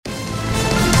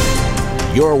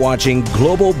You're watching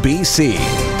Global BC.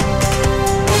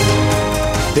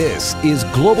 This is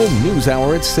Global News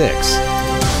Hour at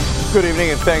 6. Good evening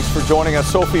and thanks for joining us.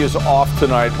 Sophie is off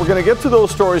tonight. We're going to get to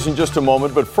those stories in just a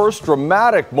moment, but first,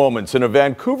 dramatic moments in a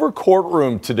Vancouver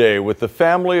courtroom today with the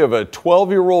family of a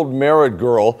 12-year-old Merritt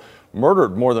girl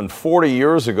murdered more than 40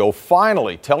 years ago,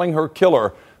 finally telling her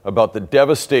killer about the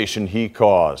devastation he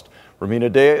caused. Rumina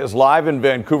Daya is live in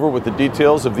Vancouver with the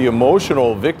details of the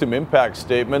emotional victim impact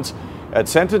statements at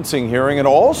sentencing hearing, and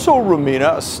also,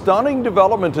 Rumina, a stunning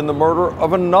development in the murder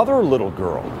of another little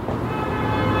girl.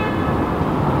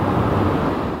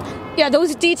 Yeah,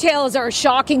 those details are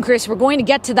shocking, Chris. We're going to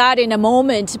get to that in a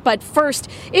moment. But first,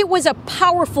 it was a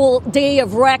powerful day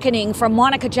of reckoning for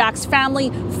Monica Jack's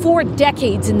family, 4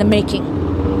 decades in the making.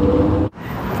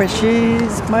 For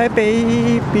she's my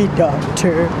baby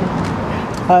daughter.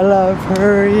 I love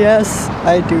her, yes,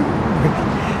 I do.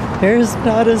 There's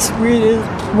not a sweetest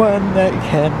one that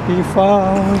can be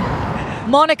found.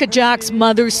 Monica Jack's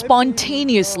mother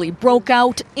spontaneously broke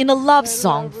out in a love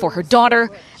song for her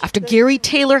daughter after Gary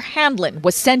Taylor Handlin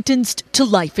was sentenced to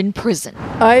life in prison.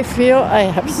 I feel I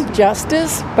have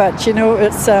justice, but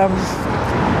it's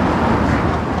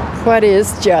what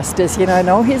is justice? I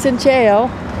know he's in jail,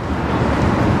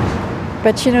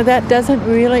 but that doesn't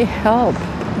really help.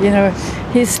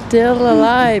 He's still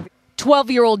alive.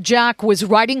 12-year-old Jack was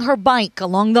riding her bike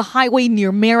along the highway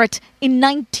near Merritt in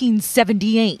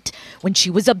 1978 when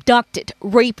she was abducted,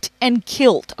 raped, and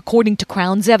killed, according to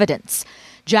Crown's evidence.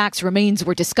 Jack's remains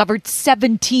were discovered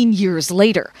 17 years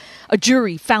later. A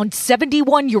jury found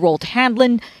 71-year-old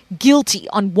Handlin guilty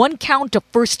on 1 count of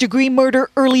first-degree murder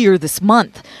earlier this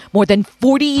month, more than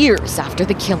 40 years after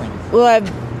the killing. Well,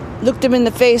 I've looked him in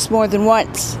the face more than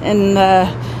once, and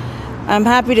I'm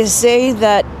happy to say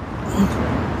that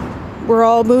we're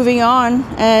all moving on,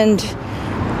 and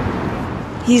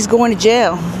he's going to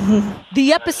jail. The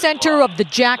epicenter of the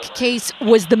Jack case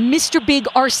was the Mr. Big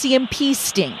RCMP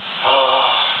sting. I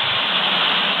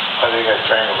think I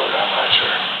strangled her, I'm not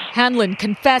sure. Handlin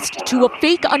confessed to a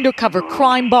fake undercover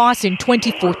crime boss in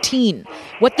 2014.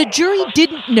 What the jury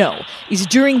didn't know is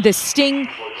during this sting,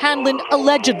 Handlin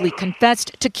allegedly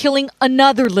confessed to killing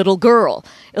another little girl.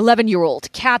 11-year-old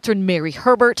Catherine Mary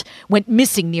Herbert went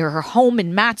missing near her home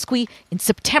in Matsqui in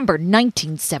September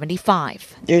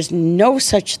 1975. There's no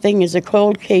such thing as a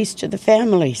cold case to the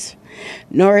families,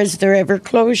 nor is there ever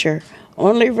closure.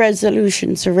 Only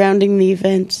resolution surrounding the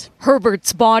events.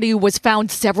 Herbert's body was found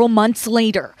several months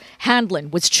later. Handlin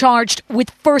was charged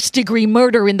with first-degree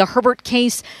murder in the Herbert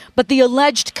case, but the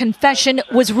alleged confession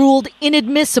was ruled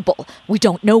inadmissible. We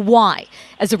don't know why.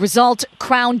 As a result,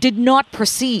 Crown did not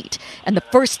proceed, and the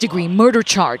first-degree murder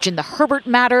charge in the Herbert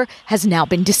matter has now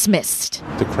been dismissed.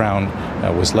 The Crown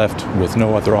was left with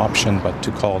no other option but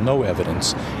to call no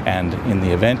evidence, and in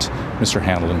the event, Mr.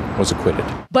 Handlin was acquitted.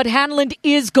 But Handlin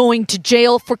is going to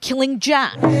jail for killing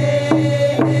Jack.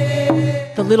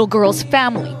 The little girl's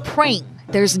family praying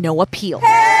there's no appeal.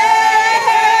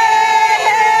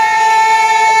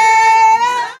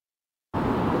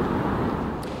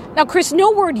 Now, Chris,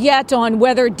 no word yet on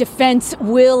whether defense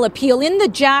will appeal. In the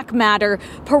Jack matter,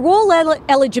 parole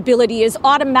eligibility is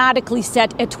automatically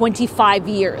set at 25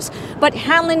 years. But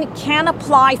Handlin can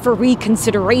apply for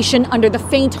reconsideration under the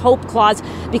faint hope clause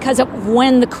because of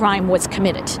when the crime was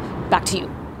committed. Back to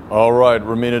you. All right,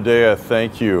 Rumina Daya,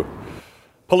 thank you.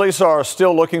 Police are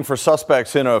still looking for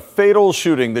suspects in a fatal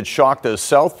shooting that shocked a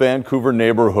South Vancouver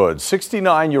neighborhood.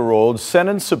 69-year-old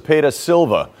Senan Cepeda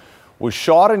Silva was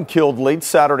shot and killed late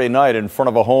Saturday night in front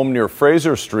of a home near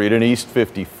Fraser Street in East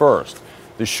 51st.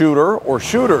 The shooter or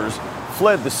shooters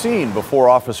fled the scene before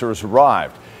officers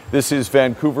arrived. This is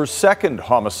Vancouver's second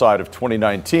homicide of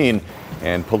 2019,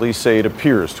 and police say it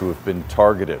appears to have been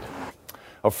targeted.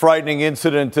 A frightening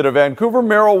incident at a Vancouver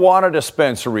marijuana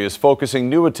dispensary is focusing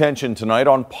new attention tonight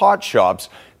on pot shops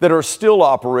that are still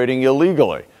operating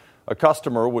illegally. A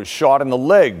customer was shot in the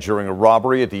leg during a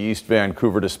robbery at the East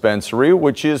Vancouver dispensary,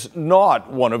 which is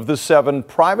not one of the 7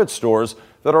 private stores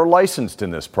that are licensed in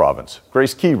this province.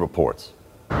 Grace Key reports.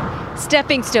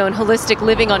 Stepping Stone Holistic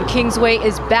Living on Kingsway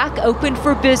is back open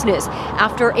for business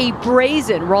after a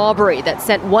brazen robbery that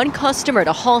sent one customer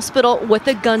to hospital with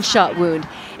a gunshot wound.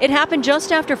 It happened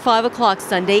just after 5 o'clock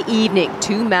Sunday evening.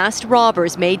 2 masked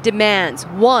robbers made demands.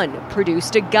 One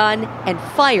produced a gun and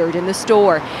fired in the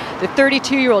store. The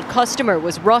 32-year-old customer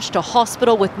was rushed to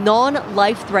hospital with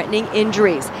non-life-threatening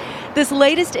injuries. This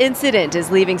latest incident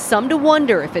is leaving some to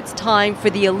wonder if it's time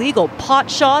for the illegal pot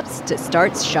shops to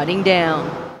start shutting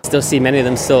down. Still see many of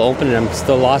them still open, and I'm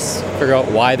still lost to figure out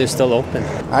why they're still open.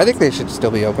 I think they should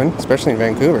still be open, especially in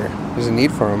Vancouver. There's a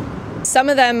need for them. Some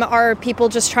of them are people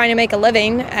just trying to make a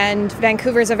living, and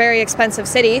Vancouver's a very expensive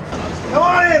city. Come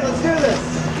on in, let's do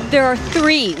this. There are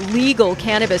 3 legal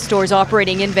cannabis stores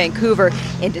operating in Vancouver.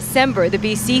 In December, the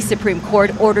BC Supreme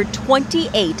Court ordered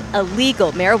 28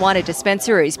 illegal marijuana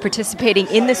dispensaries participating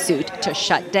in the suit to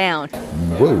shut down.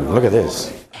 Whoa, look at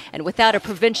this. And without a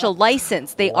provincial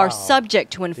license, they are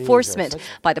subject to enforcement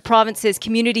by the province's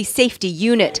Community Safety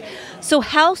Unit. So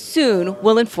how soon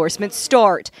will enforcement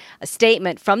start? A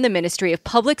statement from the Ministry of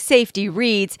Public Safety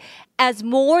reads, as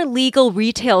more legal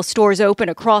retail stores open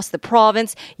across the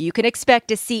province, you can expect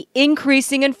to see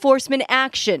increasing enforcement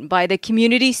action by the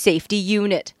Community Safety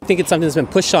Unit. I think it's something that's been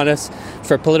pushed on us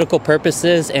for political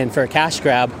purposes and for a cash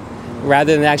grab,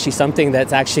 rather than actually something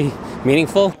that's actually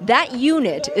meaningful. That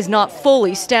unit is not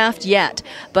fully staffed yet,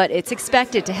 but it's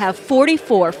expected to have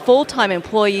 44 full-time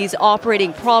employees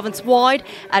operating province-wide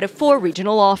out of 4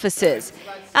 regional offices.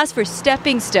 As for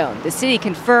Stepping Stone, the city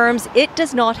confirms it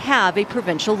does not have a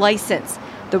provincial license.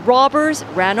 The robbers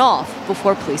ran off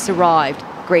before police arrived.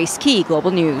 Grace Key, Global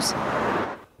News.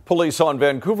 Police on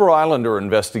Vancouver Island are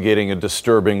investigating a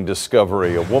disturbing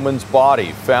discovery. A woman's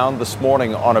body found this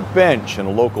morning on a bench in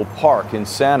a local park in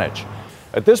Saanich.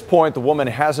 At this point, the woman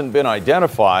hasn't been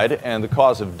identified and the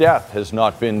cause of death has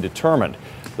not been determined.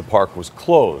 The park was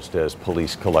closed as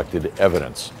police collected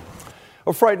evidence.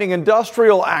 A frightening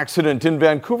industrial accident in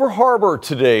Vancouver Harbor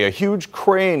today. A huge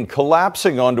crane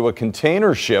collapsing onto a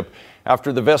container ship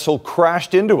after the vessel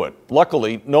crashed into it.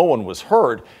 Luckily, no one was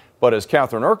hurt. But as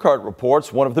Catherine Urquhart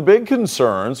reports, one of the big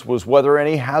concerns was whether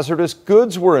any hazardous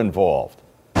goods were involved.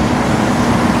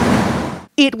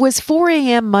 It was 4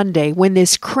 a.m. Monday when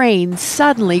this crane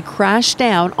suddenly crashed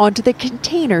down onto the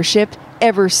container ship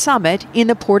Ever Summit in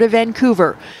the Port of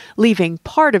Vancouver, leaving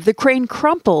part of the crane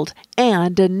crumpled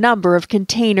and a number of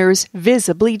containers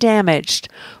visibly damaged.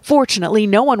 Fortunately,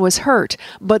 no one was hurt,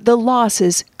 but the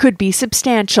losses could be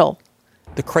substantial.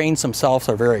 The cranes themselves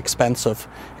are very expensive.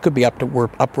 It could be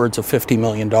upwards of $50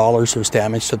 million. There's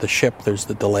damage to the ship. There's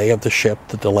the delay of the ship,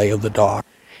 the delay of the dock.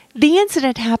 The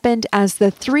incident happened as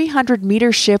the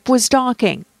 300-meter ship was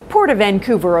docking. Port of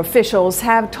Vancouver officials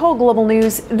have told Global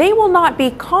News they will not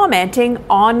be commenting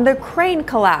on the crane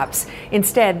collapse.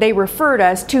 Instead, they referred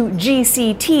us to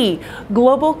GCT,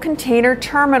 Global Container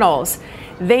Terminals.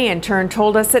 They in turn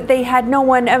told us that they had no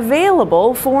one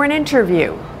available for an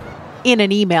interview. In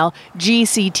an email,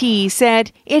 GCT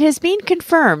said it has been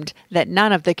confirmed that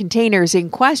none of the containers in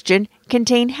question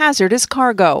contain hazardous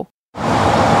cargo.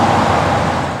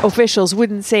 Officials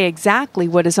wouldn't say exactly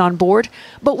what is on board,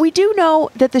 but we do know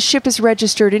that the ship is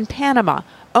registered in Panama,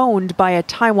 owned by a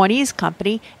Taiwanese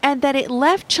company, and that it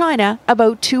left China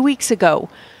about 2 weeks ago.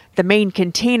 The main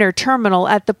container terminal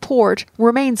at the port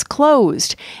remains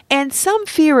closed, and some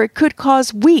fear it could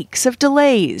cause weeks of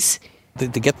delays. To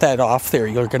get that off there,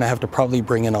 you're going to have to probably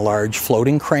bring in a large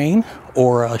floating crane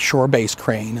or a shore-based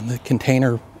crane, and the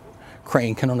container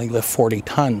crane can only lift 40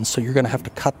 tons, so you're going to have to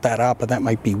cut that up, and that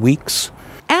might be weeks.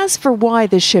 As for why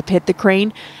the ship hit the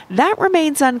crane, that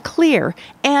remains unclear,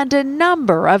 and a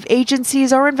number of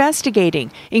agencies are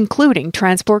investigating, including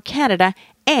Transport Canada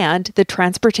and the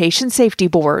Transportation Safety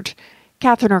Board.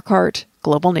 Catherine Urquhart,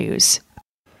 Global News.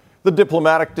 The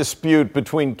diplomatic dispute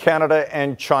between Canada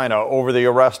and China over the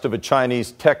arrest of a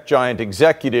Chinese tech giant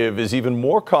executive is even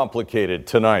more complicated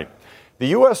tonight. The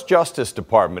U.S. Justice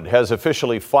Department has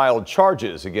officially filed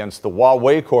charges against the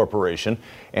Huawei Corporation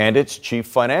and its chief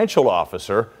financial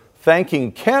officer,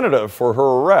 thanking Canada for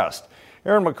her arrest.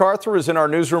 Aaron MacArthur is in our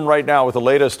newsroom right now with the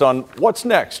latest on what's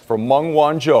next for Meng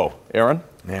Wanzhou. Aaron?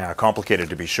 Yeah, complicated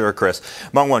to be sure, Chris.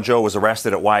 Meng Wanzhou was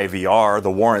arrested at YVR.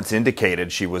 The warrants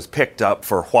indicated she was picked up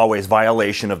for Huawei's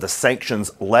violation of the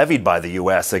sanctions levied by the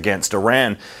U.S. against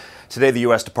Iran. Today, the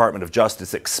U.S. Department of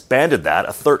Justice expanded that. A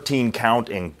 13-count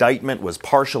indictment was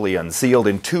partially unsealed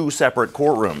in 2 separate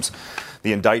courtrooms.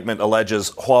 The indictment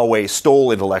alleges Huawei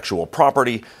stole intellectual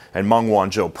property, and Meng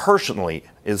Wanzhou personally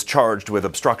is charged with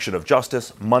obstruction of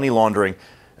justice, money laundering,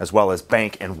 as well as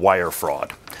bank and wire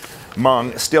fraud.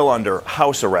 Meng, still under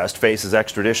house arrest, faces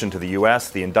extradition to the U.S.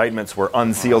 The indictments were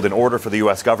unsealed in order for the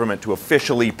U.S. government to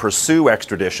officially pursue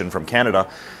extradition from Canada.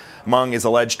 Meng is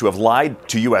alleged to have lied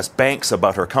to U.S. banks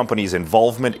about her company's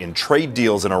involvement in trade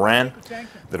deals in Iran.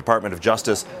 The Department of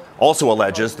Justice also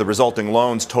alleges the resulting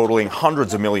loans totaling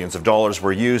hundreds of millions of dollars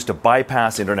were used to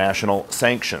bypass international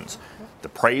sanctions. The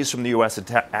praise from the U.S.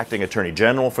 Acting Attorney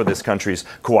General for this country's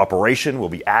cooperation will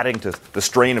be adding to the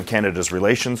strain of Canada's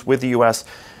relations with the U.S.,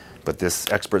 but this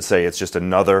experts say it's just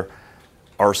another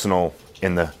arsenal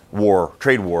in the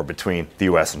trade war between the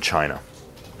U.S. and China.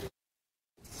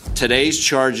 Today's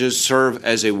charges serve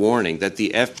as a warning that the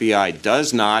FBI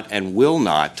does not and will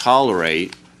not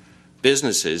tolerate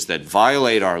businesses that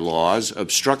violate our laws,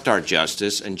 obstruct our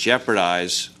justice, and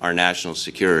jeopardize our national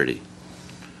security.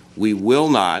 We will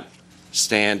not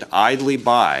stand idly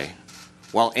by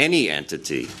while any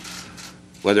entity,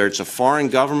 whether it's a foreign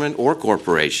government or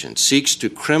corporation, seeks to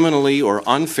criminally or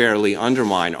unfairly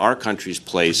undermine our country's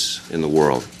place in the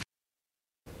world.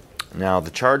 Now,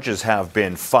 the charges have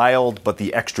been filed, but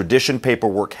the extradition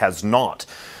paperwork has not.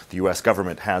 The U.S.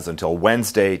 government has until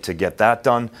Wednesday to get that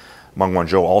done. Meng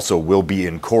Wanzhou also will be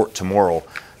in court tomorrow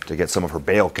to get some of her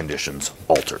bail conditions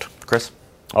altered. Chris?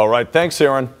 All right. Thanks,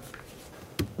 Aaron.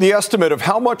 The estimate of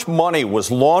how much money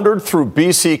was laundered through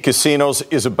BC casinos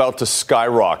is about to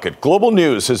skyrocket. Global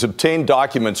News has obtained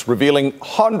documents revealing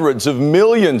hundreds of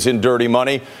millions in dirty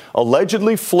money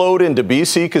allegedly flowed into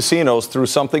BC casinos through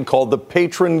something called the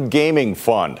Patron Gaming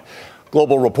Fund.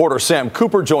 Global reporter Sam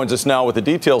Cooper joins us now with the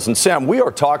details. And Sam, we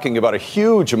are talking about a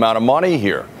huge amount of money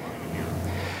here.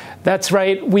 That's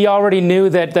right. We already knew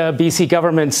that the BC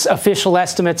government's official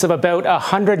estimates of about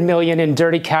 $100 million in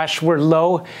dirty cash were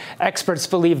low. Experts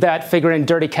believe that figure in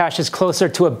dirty cash is closer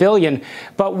to $1 billion.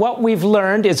 But what we've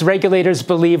learned is regulators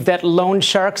believe that loan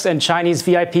sharks and Chinese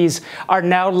VIPs are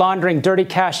now laundering dirty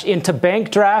cash into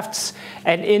bank drafts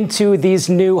and into these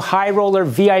new high roller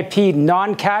VIP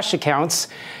non-cash accounts.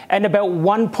 And about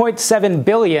 $1.7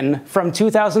 billion from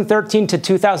 2013 to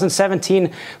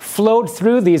 2017 flowed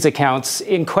through these accounts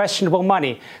in questionable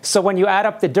money. So when you add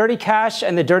up the dirty cash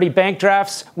and the dirty bank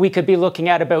drafts, we could be looking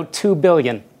at about $2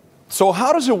 billion. So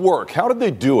how does it work? How did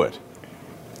they do it?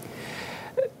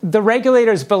 The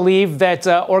regulators believe that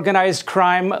organized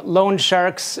crime loan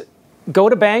sharks go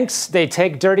to banks, they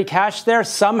take dirty cash there,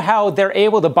 somehow they're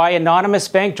able to buy anonymous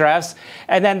bank drafts,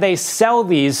 and then they sell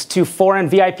these to foreign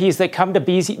VIPs that come to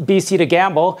BC to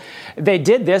gamble. They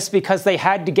did this because they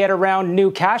had to get around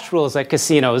new cash rules at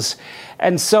casinos.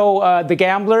 And so the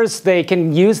gamblers, they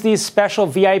can use these special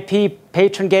VIP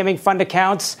Patron Gaming Fund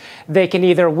accounts. They can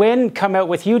either win, come out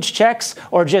with huge checks,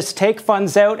 or just take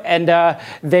funds out and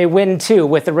they win too.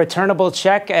 With a returnable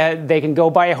check, they can go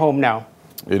buy a home now.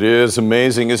 It is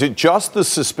amazing. Is it just the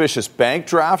suspicious bank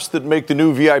drafts that make the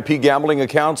new VIP gambling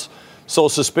accounts so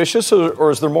suspicious, or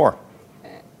is there more?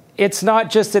 It's not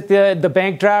just that the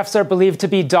bank drafts are believed to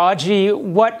be dodgy.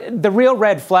 What the real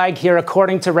red flag here,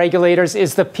 according to regulators,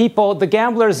 is the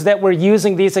gamblers that were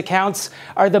using these accounts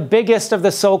are the biggest of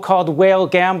the so-called whale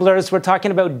gamblers. We're talking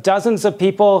about dozens of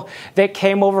people that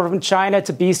came over from China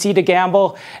to BC to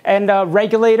gamble. And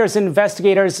regulators and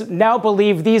investigators now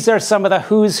believe these are some of the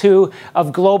who's who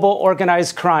of global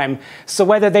organized crime. So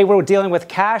whether they were dealing with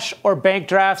cash or bank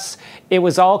drafts, it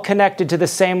was all connected to the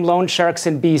same loan sharks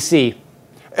in BC.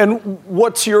 And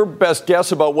what's your best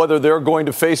guess about whether they're going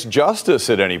to face justice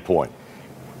at any point?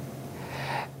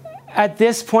 At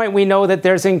this point, we know that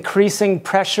there's increasing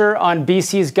pressure on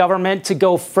BC's government to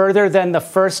go further than the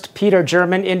first Peter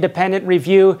German independent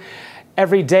review.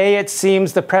 Every day, it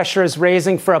seems the pressure is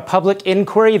raising for a public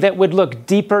inquiry that would look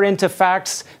deeper into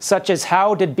facts such as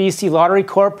how did BC Lottery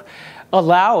Corp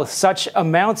allow such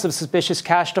amounts of suspicious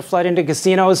cash to flood into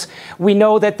casinos. We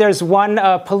know that there's one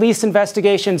police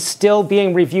investigation still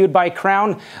being reviewed by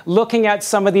Crown, looking at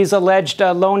some of these alleged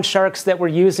loan sharks that were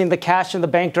using the cash in the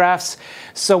bank drafts.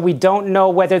 So we don't know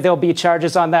whether there'll be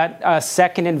charges on that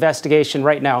second investigation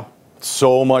right now.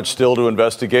 So much still to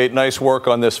investigate. Nice work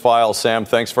on this file, Sam.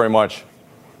 Thanks very much.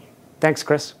 Thanks,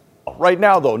 Chris. Right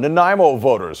now, though, Nanaimo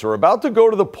voters are about to go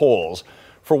to the polls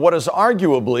for what is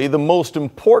arguably the most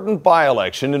important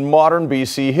by-election in modern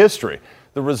BC history.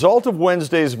 The result of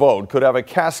Wednesday's vote could have a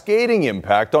cascading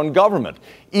impact on government,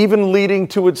 even leading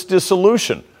to its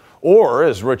dissolution. Or,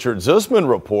 as Richard Zussman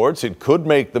reports, it could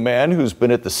make the man who's been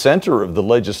at the center of the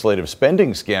legislative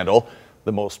spending scandal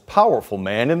the most powerful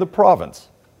man in the province.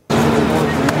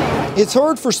 It's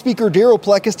hard for Speaker Darryl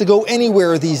Plecas to go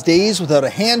anywhere these days without a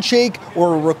handshake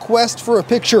or a request for a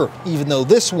picture, even though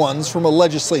this one's from a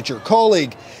legislature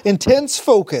colleague. Intense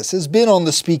focus has been on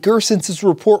the Speaker since his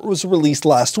report was released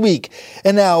last week.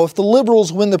 And now, if the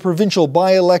Liberals win the provincial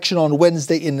by-election on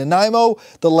Wednesday in Nanaimo,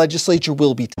 the legislature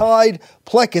will be tied.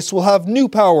 Plecas will have new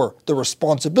power, the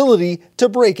responsibility to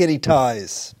break any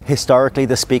ties. Historically,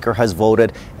 the Speaker has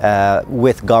voted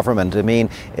with government. I mean,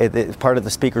 part of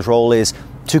the Speaker's role is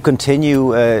to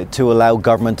continue to allow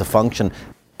government to function.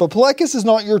 But Plecas is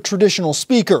not your traditional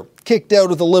Speaker. Kicked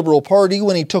out of the Liberal Party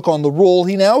when he took on the role,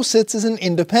 he now sits as an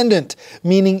independent,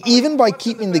 meaning even by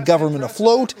keeping the government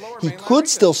afloat, he could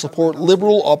still support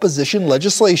Liberal opposition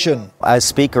legislation. As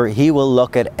Speaker, he will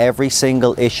look at every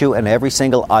single issue and every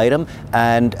single item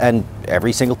and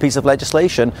every single piece of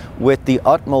legislation with the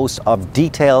utmost of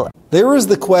detail. There is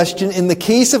the question, in the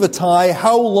case of a tie,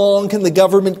 how long can the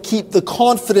government keep the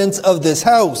confidence of this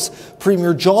House?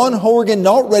 Premier John Horgan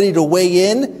not ready to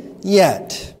weigh in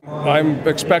yet. I'm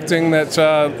expecting that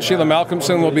Sheila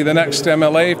Malcolmson will be the next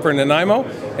MLA for Nanaimo,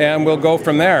 and we'll go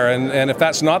from there. And if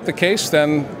that's not the case,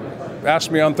 then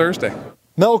ask me on Thursday.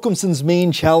 Malcolmson's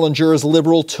main challenger is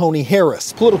Liberal Tony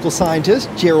Harris. Political scientist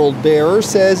Gerald Baer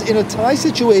says in a tie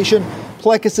situation,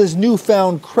 Plecas's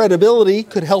newfound credibility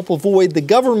could help avoid the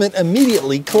government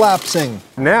immediately collapsing.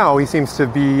 Now he seems to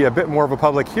be a bit more of a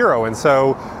public hero, and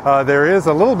so there is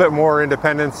a little bit more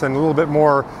independence and a little bit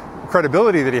more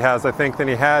credibility that he has, I think, than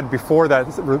he had before that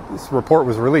report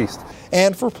was released.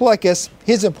 And for Plecas,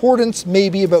 his importance may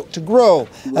be about to grow,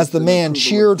 as the man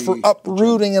cheered for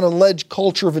uprooting an alleged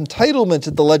culture of entitlement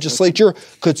at the legislature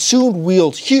could soon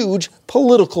wield huge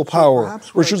political power.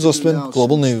 Richard Zussman,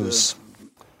 Global News.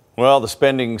 Well, the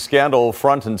spending scandal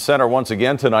front and center once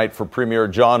again tonight for Premier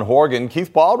John Horgan.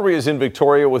 Keith Baldry is in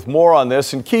Victoria with more on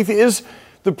this. And Keith, is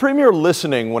the Premier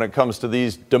listening when it comes to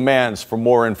these demands for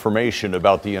more information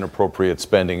about the inappropriate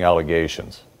spending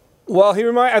allegations? Well,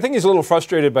 I think he's a little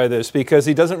frustrated by this because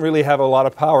he doesn't really have a lot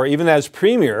of power. Even as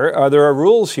Premier, there are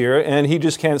rules here, and he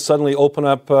just can't suddenly open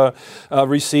up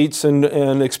receipts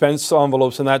and expense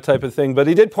envelopes and that type of thing. But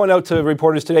he did point out to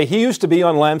reporters today, he used to be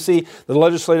on LAMC, the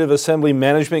Legislative Assembly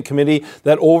Management Committee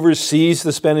that oversees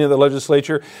the spending of the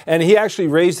legislature, and he actually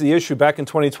raised the issue back in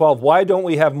 2012. Why don't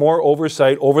we have more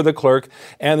oversight over the clerk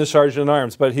and the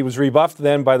Sergeant-at-Arms? But he was rebuffed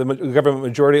then by the government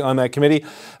majority on that committee.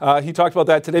 He talked about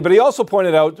that today, but he also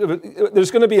pointed out there's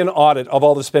going to be an audit of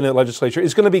all the spending of the legislature.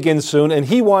 It's going to begin soon, and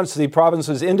he wants the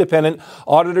province's independent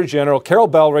Auditor General, Carol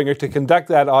Bellringer, to conduct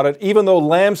that audit, even though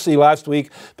LAMC last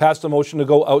week passed a motion to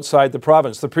go outside the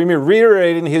province. The Premier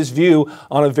reiterating his view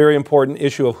on a very important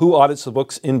issue of who audits the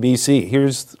books in BC.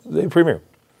 Here's the Premier.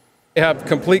 I have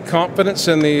complete confidence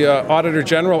in the Auditor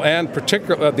General and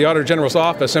particularly the Auditor General's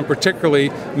office, and particularly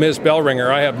Ms.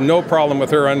 Bellringer. I have no problem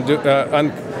with her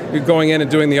going in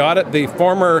and doing the audit. The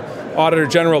former Auditor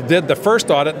General did the first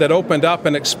audit that opened up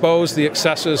and exposed the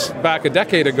excesses back a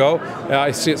decade ago.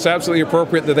 I see it's absolutely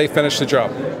appropriate that they finish the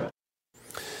job.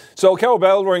 So Carol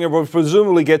Bellringer will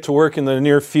presumably get to work in the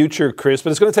near future, Chris,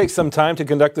 but it's going to take some time to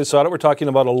conduct this audit. We're talking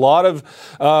about a lot of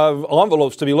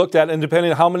envelopes to be looked at, and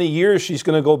depending on how many years she's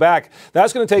going to go back,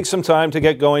 that's going to take some time to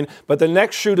get going. But the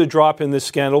next shoe to drop in this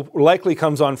scandal likely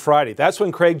comes on Friday. That's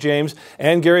when Craig James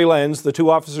and Gary Lenz, the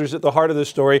two officers at the heart of this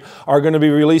story, are going to be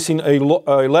releasing a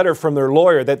letter from their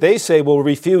lawyer that they say will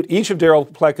refute each of Darryl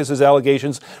Plecas'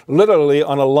 allegations literally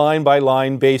on a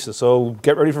line-by-line basis. So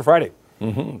get ready for Friday.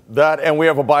 Mm-hmm. That, and we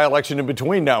have a by-election in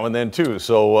between now and then, too.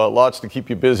 So lots to keep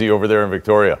you busy over there in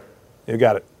Victoria. You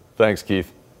got it. Thanks,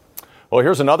 Keith. Well,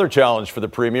 here's another challenge for the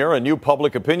Premier. A new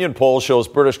public opinion poll shows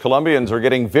British Columbians are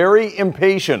getting very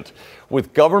impatient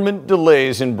with government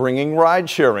delays in bringing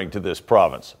ride-sharing to this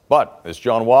province. But, as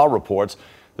John Wah reports,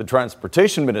 the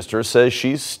Transportation Minister says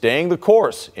she's staying the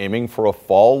course, aiming for a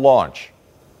fall launch.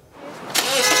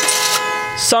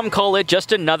 Some call it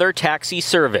just another taxi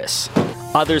service.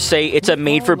 Others say it's a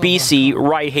made-for-BC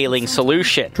ride-hailing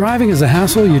solution. Driving is a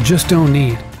hassle you just don't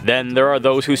need. Then there are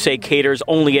those who say Cater's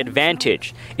only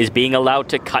advantage is being allowed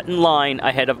to cut in line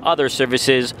ahead of other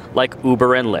services like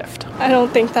Uber and Lyft. I don't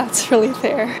think that's really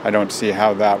fair. I don't see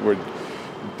how that would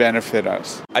benefit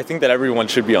us. I think that everyone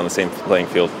should be on the same playing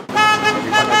field.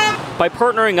 By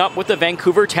partnering up with the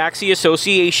Vancouver Taxi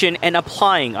Association and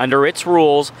applying under its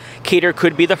rules, Cater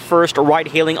could be the first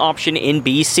ride-hailing option in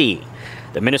BC.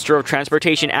 The Minister of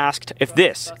Transportation asked if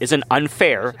this is an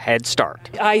unfair head start.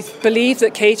 I believe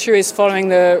that Cater is following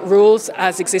the rules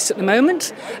as exist at the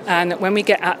moment, and that when we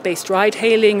get app-based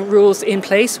ride-hailing rules in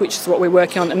place, which is what we're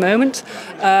working on at the moment,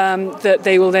 that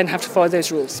they will then have to follow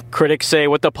those rules. Critics say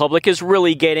what the public is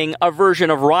really getting a version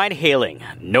of ride-hailing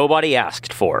nobody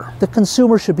asked for. The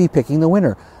consumer should be picking the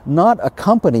winner, not a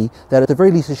company that at the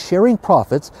very least is sharing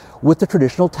profits with the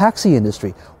traditional taxi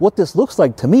industry. What this looks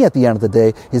like to me at the end of the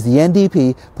day is the NDP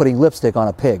putting lipstick on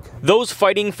a pig. Those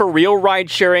fighting for real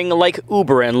ride-sharing like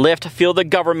Uber and Lyft feel the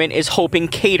government is hoping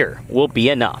Cater will be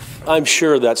enough. I'm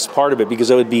sure that's part of it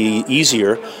because it would be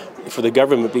easier for the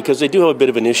government because they do have a bit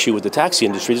of an issue with the taxi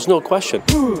industry. There's no question.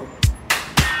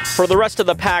 For the rest of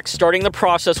the pack, starting the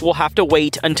process will have to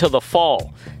wait until the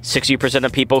fall. 60%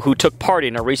 of people who took part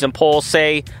in a recent poll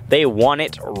say they want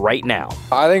it right now.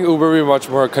 I think Uber would be much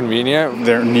more convenient.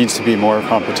 There needs to be more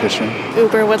competition.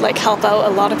 Uber would help out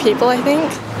a lot of people, I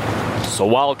think. So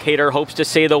while Cater hopes to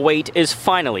say the wait is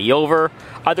finally over,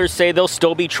 others say they'll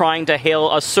still be trying to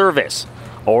hail a service,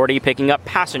 already picking up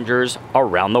passengers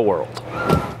around the world.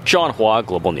 John Hua,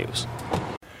 Global News.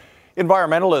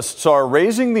 Environmentalists are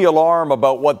raising the alarm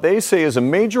about what they say is a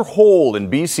major hole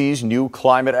in BC's new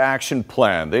climate action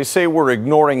plan. They say we're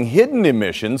ignoring hidden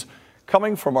emissions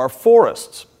coming from our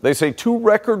forests. They say 2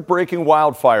 record-breaking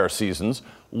wildfire seasons,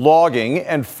 logging,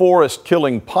 and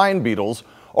forest-killing pine beetles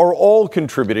are all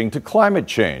contributing to climate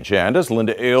change. And as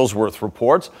Linda Aylesworth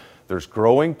reports, there's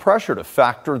growing pressure to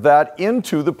factor that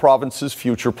into the province's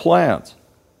future plans.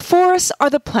 Forests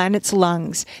are the planet's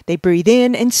lungs. They breathe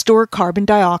in and store carbon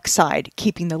dioxide,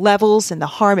 keeping the levels and the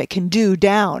harm it can do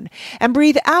down, and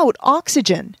breathe out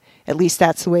oxygen. At least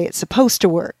that's the way it's supposed to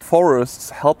work. Forests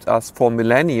helped us for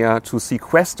millennia to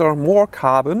sequester more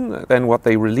carbon than what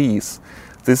they release.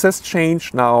 This has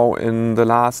changed now in the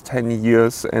last 10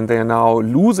 years, and they are now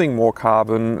losing more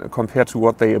carbon compared to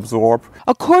what they absorb.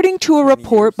 According to a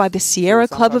report by the Sierra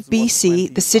Club of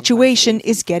BC, the situation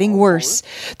is getting worse.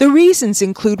 The reasons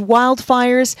include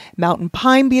wildfires, mountain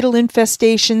pine beetle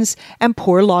infestations, and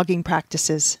poor logging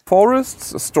practices.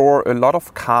 Forests store a lot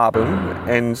of carbon,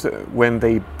 and when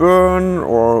they burn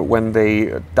or when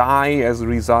they die as a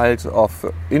result of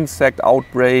insect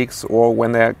outbreaks or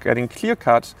when they're getting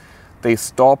clear-cut, they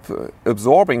stop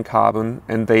absorbing carbon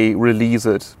and they release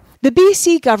it. The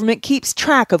BC government keeps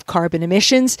track of carbon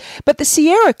emissions, but the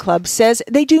Sierra Club says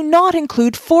they do not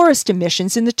include forest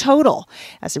emissions in the total.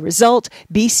 As a result,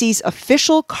 BC's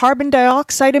official carbon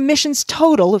dioxide emissions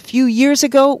total a few years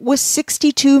ago was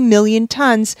 62 million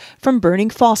tons from burning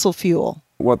fossil fuel.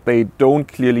 What they don't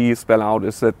clearly spell out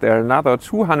is that there are another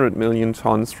 200 million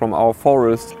tons from our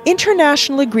forests.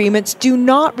 International agreements do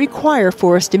not require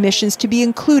forest emissions to be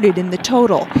included in the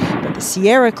total, but the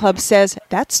Sierra Club says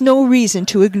that's no reason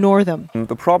to ignore them.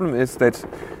 The problem is that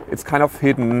it's kind of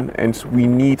hidden, and we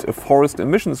need a forest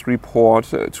emissions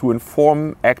report to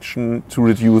inform action to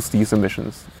reduce these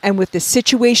emissions. And with the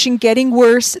situation getting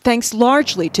worse, thanks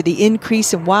largely to the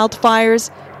increase in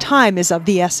wildfires, time is of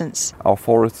the essence. Our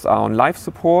forests are on life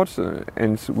support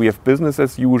and we have business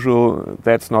as usual.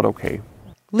 That's not okay.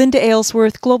 Linda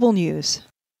Aylesworth, Global News.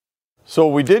 So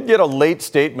we did get a late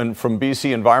statement from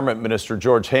BC Environment Minister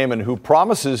George Heyman, who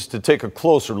promises to take a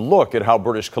closer look at how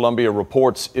British Columbia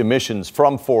reports emissions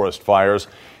from forest fires,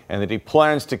 and that he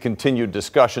plans to continue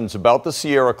discussions about the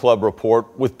Sierra Club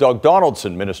report with Doug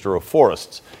Donaldson, Minister of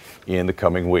Forests, in the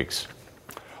coming weeks.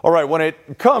 All right, when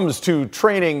it comes to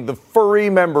training the furry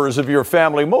members of your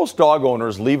family, most dog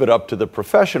owners leave it up to the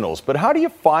professionals. But how do you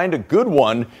find a good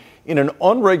one in an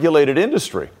unregulated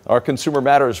industry? Our Consumer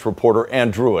Matters reporter,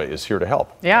 Ann Drua, is here to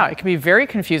help. Yeah, it can be very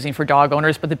confusing for dog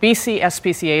owners, but the BC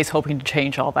SPCA is hoping to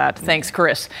change all that. Thanks,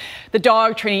 Chris. The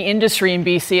dog training industry in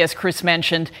BC, as Chris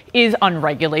mentioned, is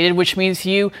unregulated, which means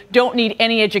you don't need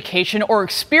any education or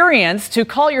experience to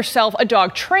call yourself a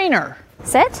dog trainer.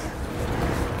 Sit.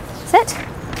 Sit.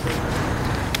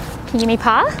 Can you give me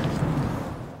paw?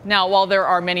 Now, while there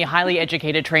are many highly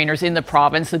educated trainers in the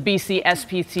province, the BC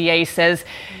SPCA says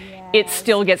it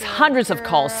still gets hundreds of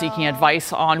calls seeking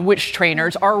advice on which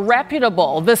trainers are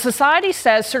reputable. The society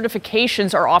says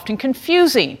certifications are often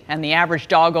confusing, and the average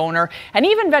dog owner and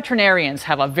even veterinarians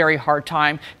have a very hard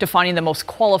time defining the most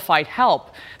qualified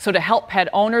help. So to help pet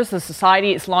owners, the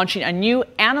society is launching a new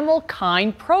Animal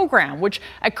Kind program, which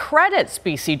accredits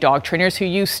BC dog trainers who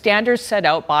use standards set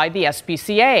out by the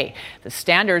SPCA. The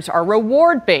standards are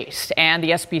reward-based, and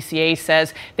the SPCA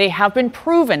says they have been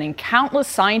proven in countless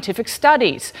scientific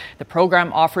studies. The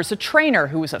program offers a trainer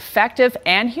who is effective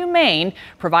and humane,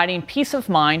 providing peace of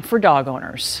mind for dog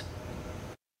owners.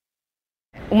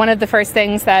 One of the first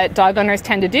things that dog owners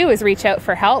tend to do is reach out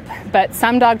for help, but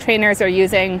some dog trainers are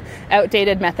using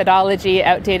outdated methodology,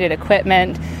 outdated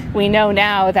equipment. We know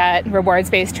now that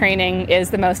rewards-based training is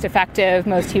the most effective,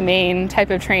 most humane type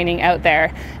of training out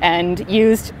there, and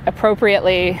used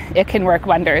appropriately, it can work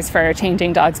wonders for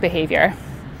changing dogs' behavior.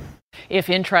 If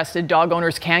interested, dog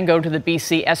owners can go to the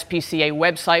BC SPCA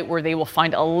website, where they will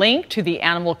find a link to the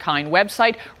Animal Kind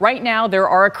website. Right now, there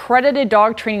are accredited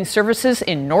dog training services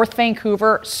in North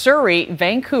Vancouver, Surrey,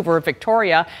 Vancouver,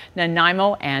 Victoria,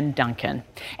 Nanaimo, and Duncan.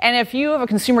 And if you have a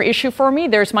consumer issue for me,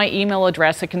 there's my email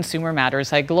address at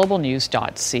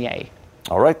consumermatters@globalnews.ca.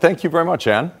 All right. Thank you very much,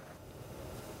 Ann.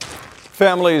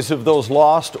 Families of those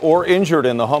lost or injured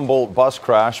in the Humboldt bus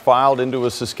crash filed into a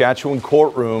Saskatchewan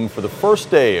courtroom for the first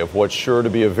day of what's sure to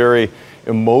be a very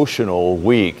emotional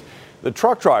week. The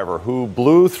truck driver who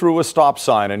blew through a stop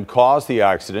sign and caused the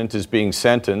accident is being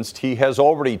sentenced. He has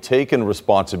already taken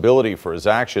responsibility for his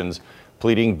actions,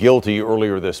 pleading guilty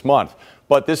earlier this month.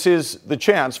 But this is the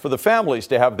chance for the families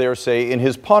to have their say in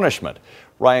his punishment.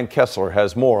 Ryan Kessler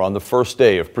has more on the first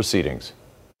day of proceedings.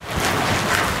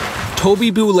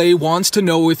 Toby Boulay wants to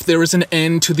know if there is an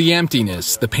end to the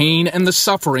emptiness, the pain, and the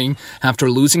suffering after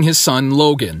losing his son,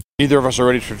 Logan. Neither of us are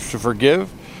ready to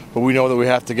forgive, but we know that we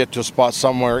have to get to a spot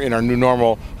somewhere in our new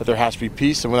normal that there has to be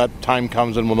peace, and when that time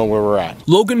comes, then we'll know where we're at.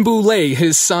 Logan Boulay,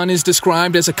 his son, is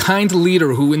described as a kind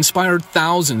leader who inspired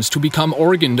thousands to become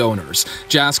organ donors.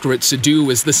 Jaskarit Sidhu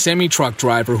is the semi-truck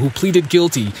driver who pleaded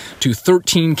guilty to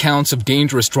 13 counts of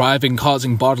dangerous driving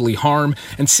causing bodily harm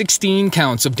and 16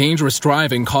 counts of dangerous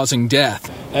driving causing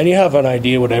death. And you have an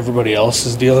idea what everybody else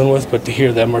is dealing with, but to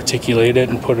hear them articulate it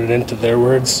and put it into their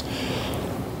words,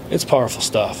 it's powerful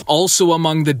stuff. Also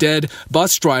among the dead,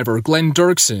 bus driver Glenn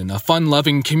Dirksen, a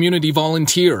fun-loving community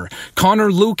volunteer. Connor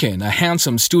Lucan, a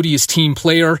handsome, studious team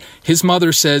player. His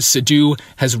mother says Sidhu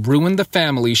has ruined the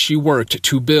family she worked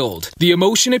to build. The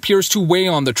emotion appears to weigh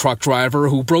on the truck driver,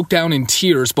 who broke down in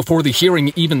tears before the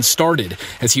hearing even started,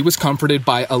 as he was comforted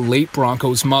by a late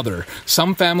Broncos mother.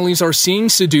 Some families are seeing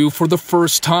Sidhu for the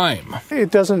first time.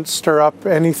 It doesn't stir up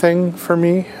anything for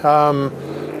me.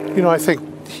 I think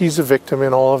he's a victim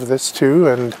in all of this too,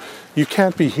 and you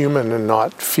can't be human and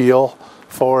not feel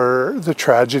for the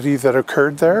tragedy that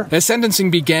occurred there. As sentencing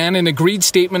began, an agreed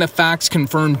statement of facts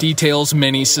confirmed details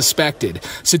many suspected.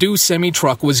 Sidhu's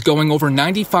semi-truck was going over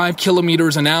 95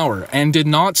 kilometers an hour and did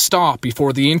not stop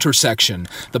before the intersection.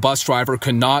 The bus driver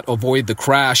could not avoid the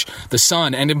crash. The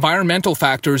sun and environmental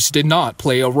factors did not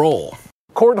play a role.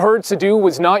 Court heard Sidhu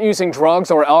was not using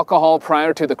drugs or alcohol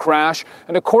prior to the crash,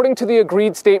 and according to the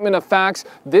agreed statement of facts,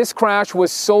 this crash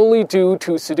was solely due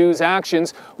to Sidhu's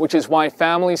actions, which is why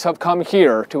families have come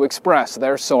here to express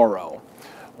their sorrow.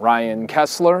 Ryan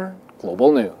Kessler,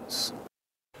 Global News.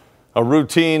 A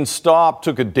routine stop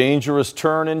took a dangerous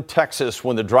turn in Texas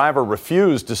when the driver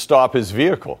refused to stop his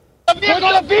vehicle. Put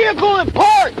the vehicle in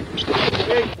park!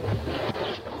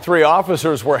 3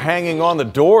 officers were hanging on the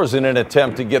doors in an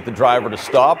attempt to get the driver to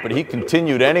stop, but he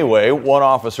continued anyway. One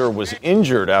officer was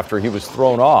injured after he was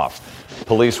thrown off.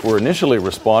 Police were initially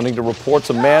responding to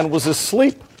reports a man was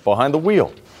asleep behind the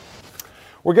wheel.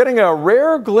 We're getting a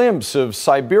rare glimpse of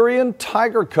Siberian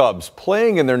tiger cubs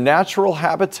playing in their natural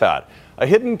habitat. A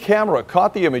hidden camera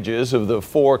caught the images of the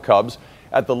 4 cubs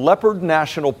at the Leopard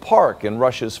National Park in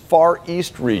Russia's Far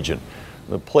East region.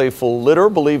 The playful litter,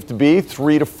 believed to be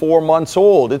 3 to 4 months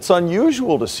old. It's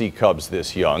unusual to see cubs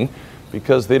this young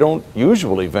because they don't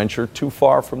usually venture too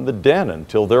far from the den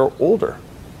until they're older.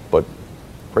 But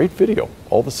great video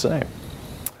all the same.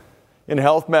 In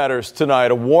Health Matters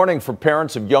tonight, a warning for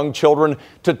parents of young children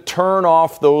to turn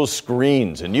off those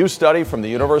screens. A new study from the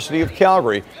University of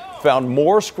Calgary found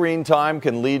more screen time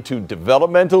can lead to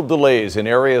developmental delays in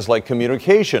areas like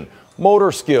communication,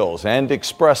 motor skills, and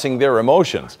expressing their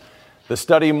emotions. The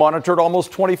study monitored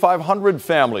almost 2,500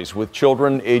 families with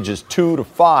children ages 2 to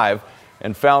 5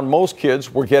 and found most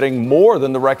kids were getting more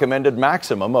than the recommended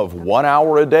maximum of 1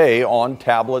 hour a day on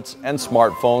tablets and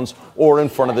smartphones or in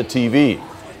front of the TV.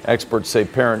 Experts say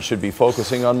parents should be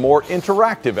focusing on more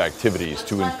interactive activities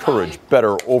to encourage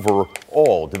better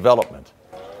overall development.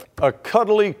 A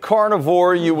cuddly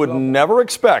carnivore you would never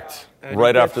expect.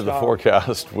 Right after the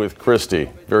forecast with Christy.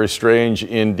 Very strange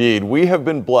indeed. We have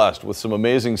been blessed with some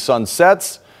amazing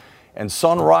sunsets and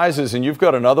sunrises, and you've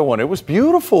got another one. It was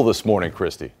beautiful this morning,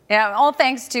 Christy. Yeah, all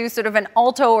thanks to sort of an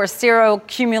alto or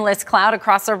cirrocumulus cloud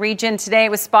across our region. Today it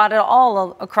was spotted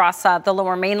all across the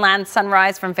lower mainland.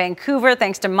 Sunrise from Vancouver.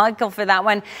 Thanks to Michael for that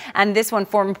one. And this one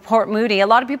from Port Moody. A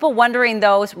lot of people wondering,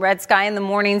 though, red sky in the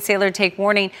morning, sailor take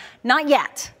warning. Not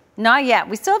yet. Not yet.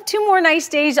 We still have 2 more nice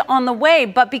days on the way,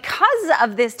 but because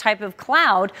of this type of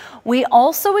cloud, we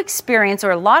also experience,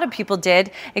 or a lot of people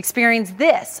did, experience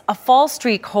this, a fall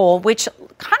streak hole, which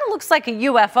kind of looks like a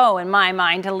UFO in my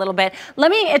mind a little bit.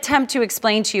 Let me attempt to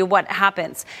explain to you what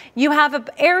happens. You have an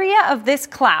area of this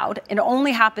cloud, it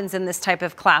only happens in this type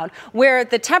of cloud, where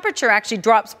the temperature actually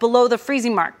drops below the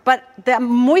freezing mark, but the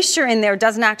moisture in there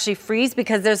doesn't actually freeze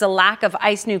because there's a lack of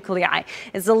ice nuclei.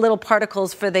 It's the little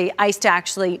particles for the ice to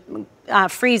actually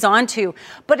freeze onto.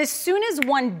 But as soon as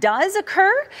one does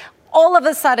occur, all of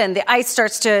a sudden the ice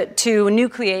starts to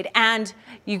nucleate, and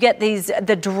you get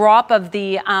the drop of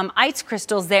the ice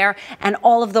crystals there, and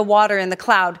all of the water in the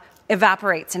cloud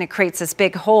evaporates and it creates this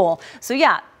big hole. So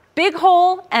yeah, big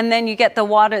hole, and then you get the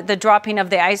water, the dropping of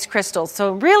the ice crystals.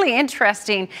 So really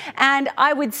interesting. And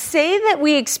I would say that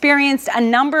we experienced a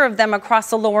number of them across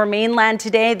the Lower Mainland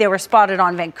today. They were spotted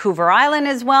on Vancouver Island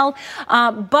as well.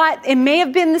 But it may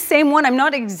have been the same one. I'm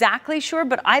not exactly sure,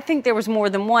 but I think there was more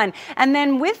than one. And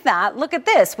then with that, look at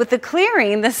this. With the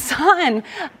clearing, the sun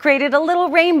created a little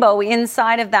rainbow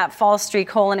inside of that fall streak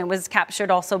hole, and it was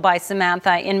captured also by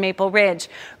Samantha in Maple Ridge.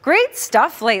 Great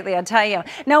stuff lately, I tell you.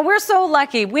 Now, we're so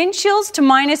lucky. Wind chills to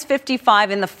minus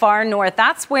 55 in the far north.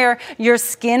 That's where your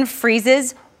skin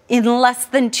freezes in less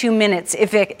than 2 minutes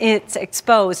if it's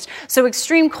exposed. So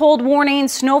extreme cold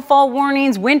warnings, snowfall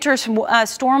warnings, winter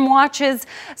storm watches.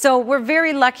 So we're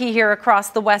very lucky here across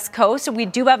the West Coast. We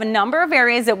do have a number of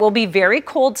areas that will be very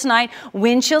cold tonight.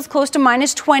 Wind chills close to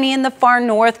minus 20 in the far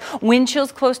north. Wind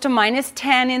chills close to minus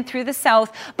 10 in through the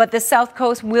south. But the South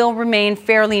Coast will remain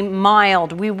fairly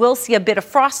mild. We will see a bit of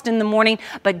frost in the morning,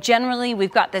 but generally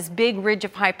we've got this big ridge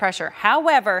of high pressure.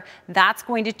 However, that's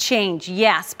going to change.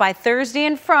 Yes, by Thursday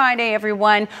and Friday,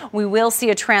 everyone, we will see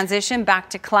a transition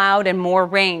back to cloud and more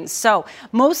rain. So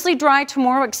mostly dry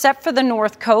tomorrow except for the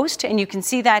north coast, and you can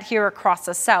see that here across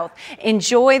the south.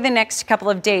 Enjoy the next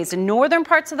couple of days. The northern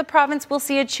parts of the province will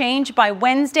see a change by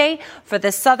Wednesday. For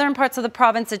the southern parts of the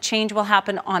province, a change will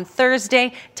happen on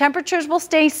Thursday. Temperatures will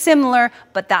stay similar,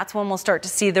 but that's when we'll start to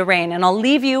see the rain. And I'll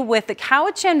leave you with the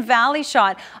Cowichan Valley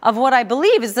shot of what I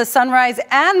believe is the sunrise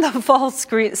and the fall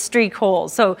streak hole.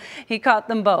 So he caught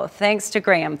them both. Thanks to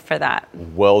Graham for that.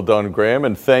 Well done, Graham,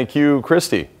 and thank you,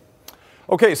 Christy.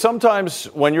 Okay, sometimes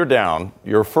when you're down,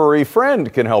 your furry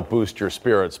friend can help boost your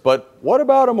spirits, but what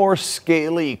about a more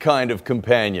scaly kind of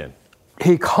companion?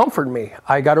 He comforted me.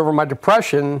 I got over my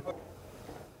depression.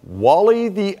 Wally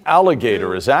the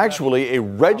alligator is actually a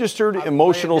registered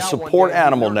emotional support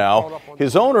animal now.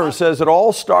 His owner says it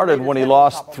all started when he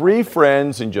lost 3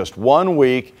 friends in just 1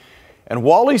 week, and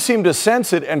Wally seemed to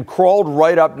sense it and crawled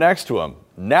right up next to him.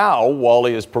 Now,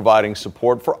 Wally is providing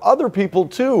support for other people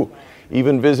too,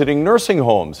 even visiting nursing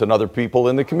homes and other people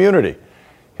in the community.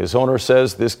 His owner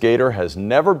says this gator has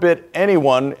never bit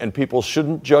anyone and people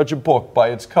shouldn't judge a book by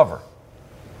its cover.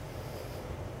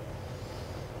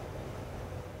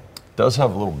 It does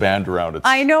have a little band around its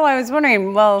I know, I was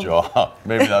wondering, well... jaw.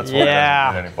 Maybe that's why it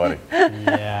hasn't bit anybody.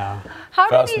 Yeah.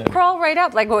 How did he crawl right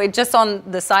up? Like, just on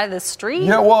the side of the street?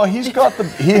 Yeah, well, he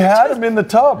had him in the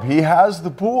tub. He has the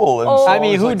pool. And Oh. so I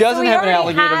mean, it's who like, doesn't have an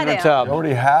alligator in their tub? He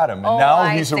already had him. And Oh, now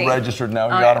I he's see. a registered. Now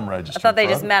he Oh, got yeah. him registered. I thought they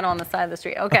just forever. met on the side of the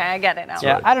street. Okay, I get it now.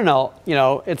 Yeah, I don't know. You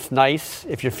know, it's nice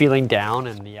if you're feeling down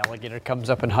and the alligator comes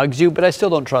up and hugs you, but I still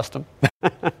don't trust him.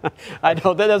 I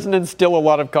know that doesn't instill a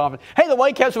lot of confidence. Hey, the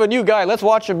Whitecaps have a new guy. Let's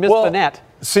watch him miss the net.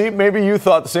 See, maybe you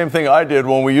thought the same thing I did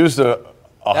when we used a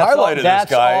highlight of this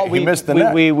guy. He missed the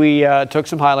net. We took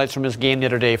some highlights from his game the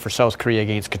other day for South Korea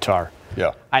against Qatar.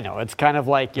 Yeah. I know. It's kind of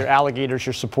like your alligator's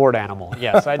your support animal.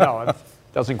 Yes, I know. It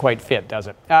doesn't quite fit, does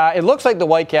it? It looks like the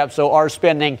Whitecaps, though, are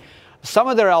spending some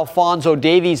of their Alphonso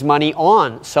Davies money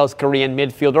on South Korean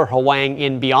midfielder Hwang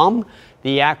In-beom.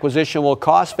 The acquisition will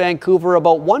cost Vancouver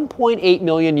about $1.8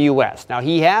 million US. Now,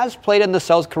 he has played in the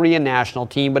South Korean national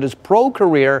team, but his pro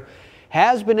career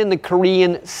has been in the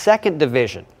Korean second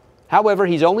division. However,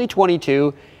 he's only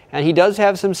 22, and he does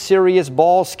have some serious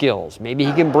ball skills. Maybe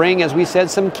he can bring, as we said,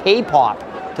 some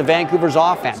K-pop to Vancouver's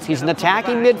offense. He's an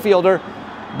attacking midfielder,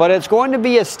 but it's going to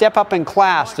be a step up in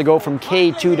class to go from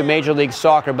K2 to Major League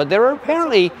Soccer. But there are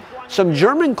apparently some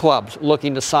German clubs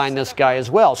looking to sign this guy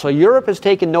as well. So Europe has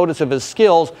taken notice of his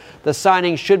skills. The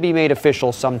signing should be made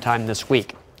official sometime this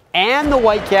week. And the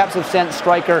Whitecaps have sent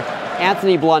striker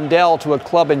Anthony Blundell to a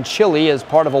club in Chile as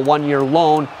part of a 1-year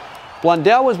loan.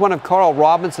 Blundell was one of Carl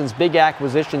Robinson's big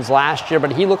acquisitions last year,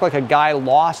 but he looked like a guy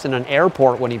lost in an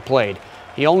airport when he played.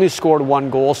 He only scored 1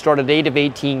 goal, started 8 of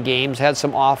 18 games, had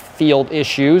some off-field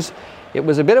issues. It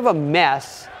was a bit of a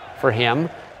mess for him.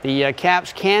 The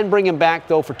Caps can bring him back,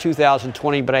 though, for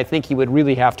 2020, but I think he would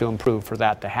really have to improve for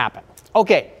that to happen.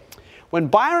 Okay, when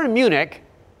Bayern Munich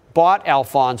bought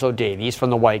Alphonso Davies from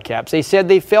the Whitecaps, they said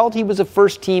they felt he was a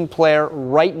first-team player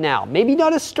right now. Maybe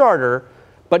not a starter,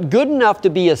 but good enough to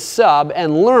be a sub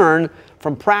and learn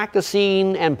from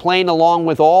practicing and playing along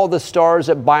with all the stars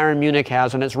that Bayern Munich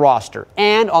has on its roster.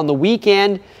 And on the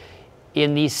weekend,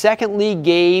 in the second league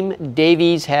game,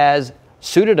 Davies has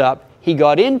suited up. He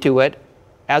got into it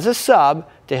as a sub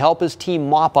to help his team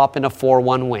mop up in a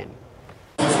 4-1 win.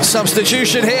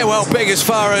 Substitution here, well, big as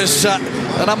far as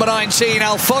the number 19,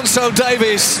 Alphonso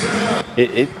Davies.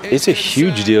 It's a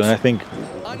huge deal, and I think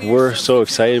we're so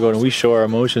excited about him. We show our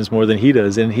emotions more than he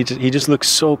does, and he just looks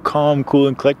so calm, cool,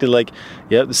 and collected. Like,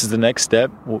 yeah, this is the next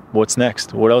step. What's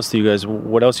next? What else you guys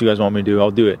want me to do?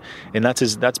 I'll do it. And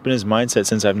that's been his mindset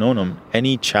since I've known him.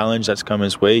 Any challenge that's come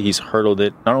his way, he's hurdled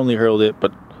it. Not only hurdled it,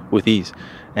 but with ease.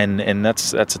 And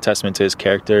that's a testament to his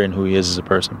character and who he is as a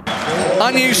person.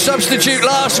 Unused substitute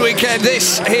last weekend.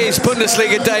 This his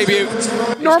Bundesliga debut.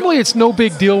 Normally it's no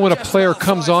big deal when a player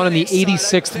comes on in the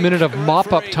 86th minute of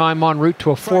mop-up time en route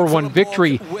to a 4-1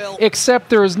 victory, except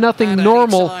there is nothing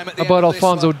normal about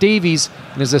Alphonso Davies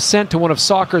and his ascent to one of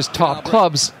soccer's top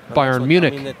clubs, Bayern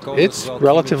Munich. It's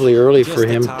relatively early for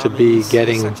him to be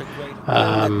getting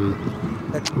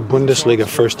Bundesliga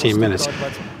first-team minutes.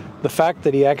 The fact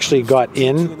that he actually got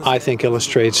in, I think,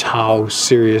 illustrates how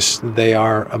serious they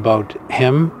are about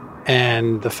him.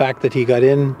 And the fact that he got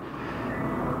in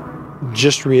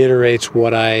just reiterates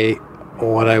what I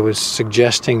was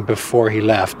suggesting before he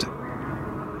left.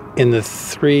 In the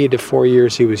 3 to 4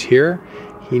 years he was here,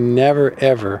 he never,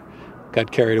 ever got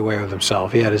carried away with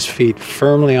himself. He had his feet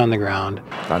firmly on the ground.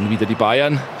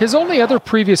 His only other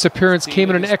previous appearance came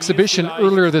in an exhibition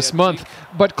earlier this month,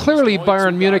 but clearly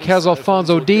Bayern Munich has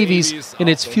Alphonso Davies in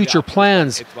its future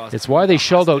plans. It's why they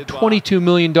shelled out $22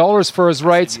 million for his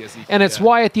rights, and it's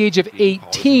why at the age of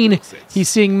 18 he's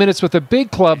seeing minutes with a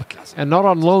big club and not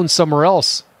on loan somewhere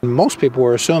else. Most people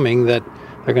were assuming that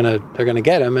they're gonna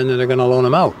get him and then they're gonna loan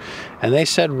him out, and they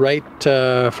said right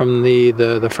from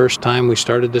the first time we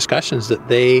started discussions that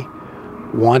they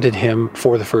wanted him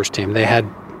for the first team. They had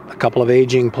a couple of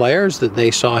aging players that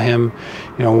they saw him,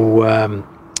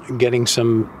 getting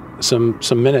some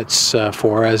minutes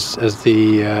for as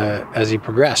he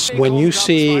progressed. When you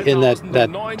see in that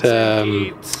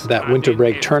winter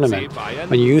break tournament,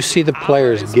 when you see the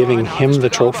players giving him the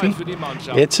trophy,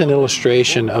 it's an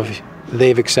illustration of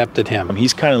they've accepted him.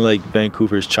 He's kind of like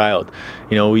Vancouver's child.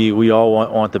 We all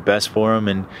want the best for him,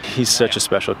 and he's such a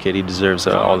special kid. He deserves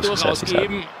all the success he's had.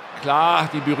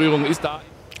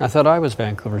 I thought I was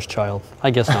Vancouver's child. I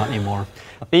guess not anymore.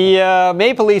 The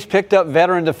Maple Leafs picked up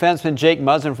veteran defenseman Jake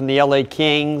Muzzin from the LA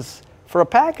Kings for a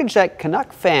package that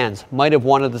Canuck fans might have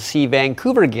wanted to see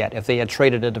Vancouver get if they had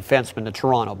traded a defenseman to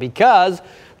Toronto, because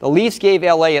the Leafs gave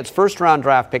LA its first-round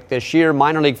draft pick this year,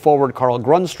 minor league forward Carl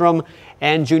Grundstrom,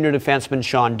 and junior defenseman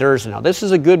Sean Durza. Now, this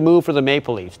is a good move for the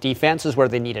Maple Leafs. Defense is where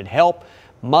they needed help.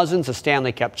 Muzzin's a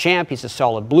Stanley Cup champ. He's a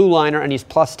solid blue liner, and he's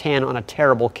plus 10 on a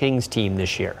terrible Kings team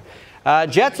this year.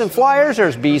 Jets and Flyers,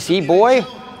 there's BC boy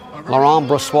Laurent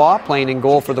Brossoit playing in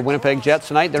goal for the Winnipeg Jets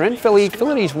tonight. They're in Philly.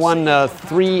 Philly's won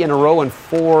 3 in a row and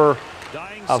 4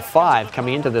 of 5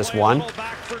 coming into this one.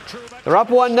 They're up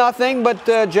 1-0, but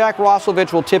Jack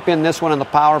Roslovic will tip in this one on the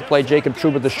power play. Jacob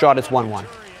Trouba the shot. It's 1-1.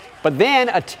 But then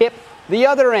a tip the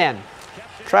other end.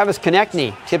 Travis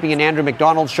Konechny tipping an Andrew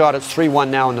McDonald shot. It's 3-1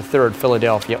 now in the third.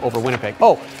 Philadelphia over Winnipeg.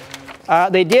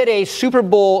 They did a Super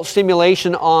Bowl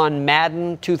simulation on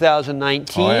Madden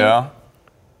 2019. Oh, yeah?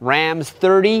 Rams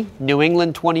 30, New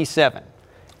England 27.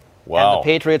 Wow. And the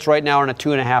Patriots right now are in a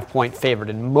 2.5-point favorite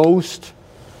in most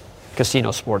casino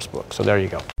sportsbooks. So there you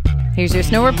go. Here's your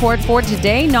snow report for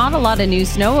today. Not a lot of new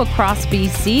snow across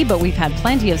BC, but we've had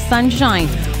plenty of sunshine.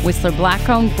 Whistler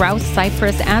Blackcomb, Grouse,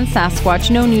 Cypress, and Sasquatch,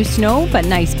 no new snow, but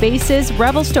nice bases.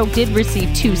 Revelstoke did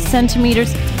receive 2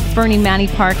 centimeters. Fernie, Manny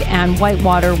Park, and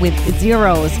Whitewater with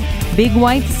 0s. Big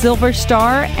White, Silver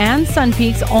Star, and Sun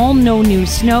Peaks, all no new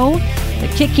snow.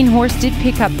 The Kicking Horse did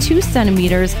pick up 2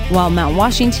 centimeters, while Mount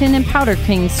Washington and Powder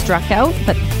King struck out,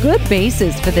 but good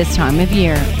bases for this time of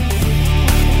year.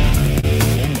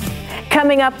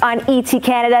 Coming up on ET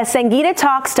Canada, Sangeeta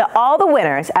talks to all the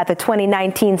winners at the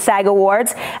 2019 SAG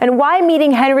Awards and why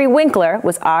meeting Henry Winkler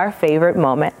was our favorite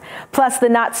moment. Plus the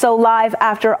not so live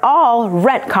after all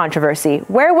rent controversy.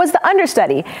 Where was the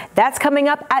understudy? That's coming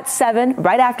up at 7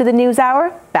 right after the news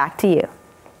hour. Back to you.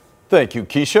 Thank you,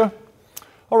 Keisha.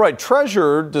 All right,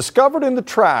 treasure discovered in the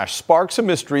trash sparks a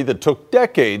mystery that took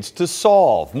decades to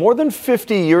solve. More than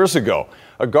 50 years ago,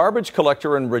 a garbage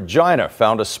collector in Regina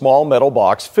found a small metal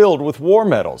box filled with war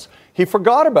medals. He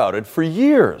forgot about it for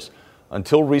years,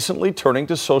 until recently turning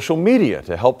to social media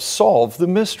to help solve the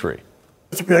mystery.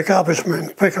 To be a garbage man,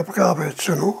 pick up garbage,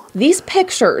 These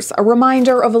pictures, a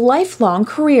reminder of a lifelong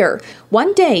career.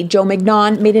 One day, Joe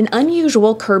Mignon made an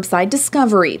unusual curbside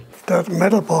discovery. That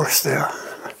metal box there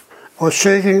was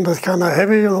shaking, that's kind of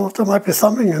heavy, there might be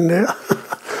something in there.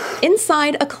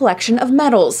 Inside, a collection of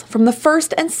medals from the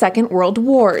First and Second World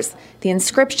Wars. The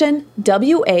inscription,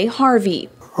 W.A. Harvey.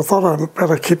 I thought I'd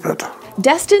better keep it.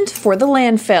 Destined for the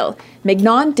landfill,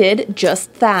 Mignon did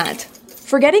just that,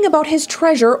 forgetting about his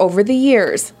treasure over the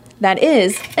years. That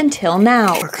is, until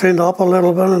now. I cleaned up a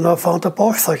little bit and I found the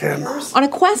box again. On a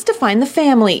quest to find the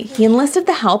family, he enlisted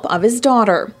the help of his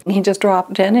daughter. He just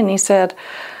dropped in and he said,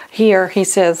 here, he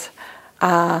says,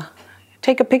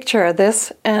 take a picture of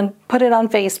this and put it on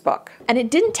Facebook. And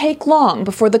it didn't take long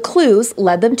before the clues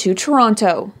led them to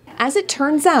Toronto. As it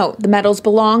turns out, the medals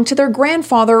belong to their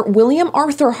grandfather, William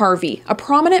Arthur Harvey, a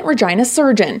prominent Regina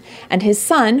surgeon, and his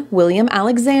son, William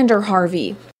Alexander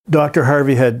Harvey. Dr.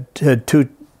 Harvey had two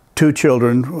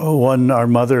children, one our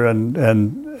mother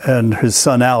and his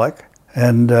son Alec.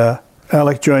 And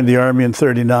Alec joined the Army in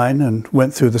 1939 and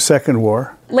went through the Second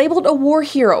War. Labeled a war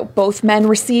hero, both men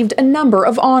received a number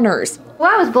of honors. Well,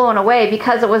 I was blown away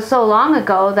because it was so long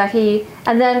ago that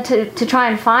and then to try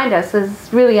and find us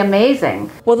is really amazing.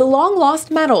 Well, the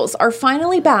long-lost medals are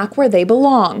finally back where they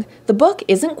belong. The book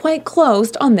isn't quite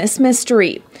closed on this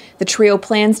mystery. The trio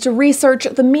plans to research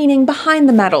the meaning behind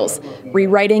the medals,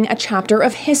 rewriting a chapter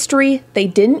of history they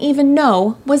didn't even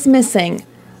know was missing.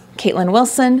 Caitlin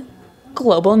Wilson,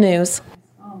 Global News.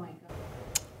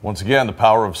 Once again, the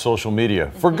power of social media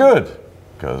for good,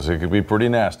 because it could be pretty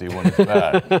nasty when it's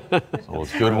bad. So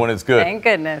it's good when it's good. Thank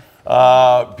goodness.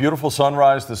 Beautiful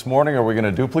sunrise this morning. Are we going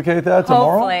to duplicate that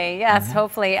tomorrow? Hopefully, yes,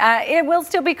 hopefully. It will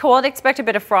still be cold. Expect a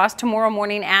bit of frost tomorrow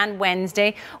morning and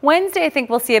Wednesday. Wednesday, I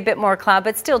think we'll see a bit more cloud,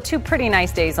 but still 2 pretty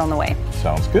nice days on the way.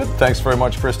 Sounds good. Thanks very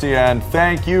much, Christy, and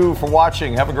thank you for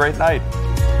watching. Have a great night.